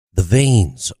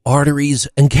veins, arteries,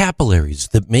 and capillaries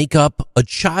that make up a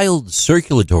child's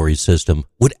circulatory system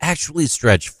would actually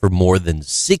stretch for more than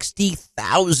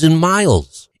 60,000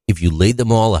 miles if you laid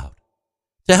them all out.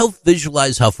 To help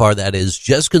visualize how far that is,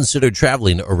 just consider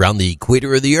traveling around the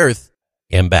equator of the Earth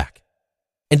and back.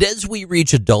 And as we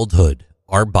reach adulthood,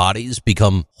 our bodies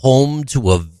become home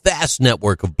to a vast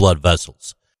network of blood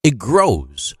vessels. It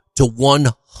grows to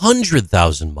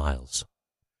 100,000 miles.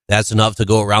 That's enough to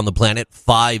go around the planet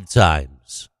 5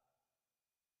 times.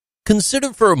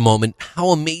 Consider for a moment how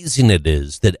amazing it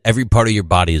is that every part of your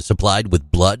body is supplied with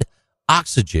blood,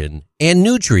 oxygen, and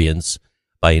nutrients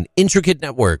by an intricate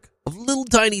network of little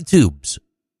tiny tubes.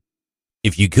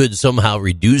 If you could somehow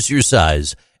reduce your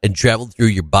size and travel through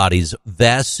your body's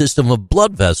vast system of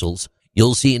blood vessels,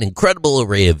 you'll see an incredible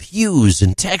array of hues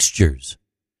and textures.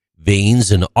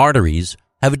 Veins and arteries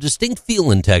have a distinct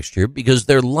feel and texture because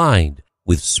they're lined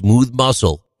with smooth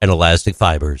muscle and elastic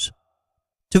fibers.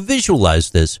 To visualize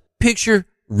this, picture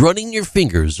running your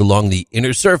fingers along the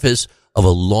inner surface of a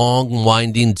long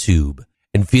winding tube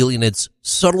and feeling its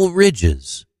subtle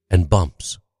ridges and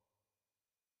bumps.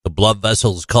 The blood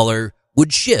vessel's color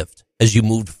would shift as you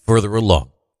moved further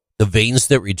along. The veins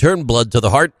that return blood to the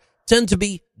heart tend to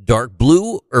be dark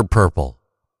blue or purple.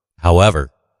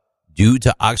 However, due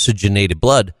to oxygenated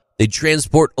blood, they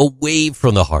transport away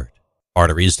from the heart.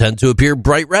 Arteries tend to appear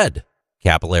bright red.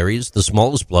 Capillaries, the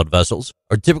smallest blood vessels,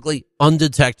 are typically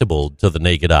undetectable to the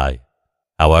naked eye.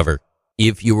 However,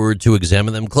 if you were to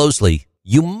examine them closely,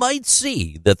 you might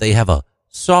see that they have a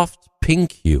soft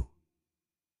pink hue.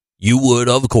 You would,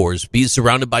 of course, be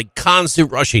surrounded by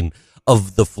constant rushing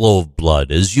of the flow of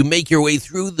blood as you make your way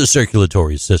through the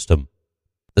circulatory system.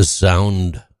 The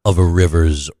sound of a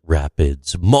river's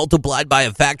rapids, multiplied by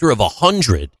a factor of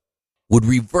 100, would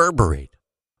reverberate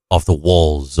off the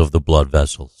walls of the blood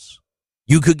vessels.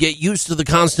 You could get used to the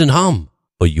constant hum,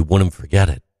 but you wouldn't forget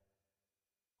it.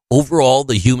 Overall,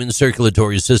 the human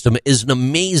circulatory system is an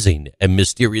amazing and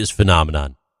mysterious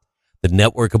phenomenon. The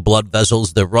network of blood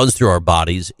vessels that runs through our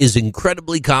bodies is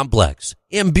incredibly complex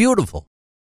and beautiful.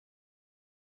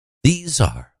 These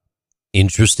are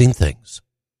Interesting Things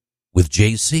with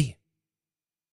JC.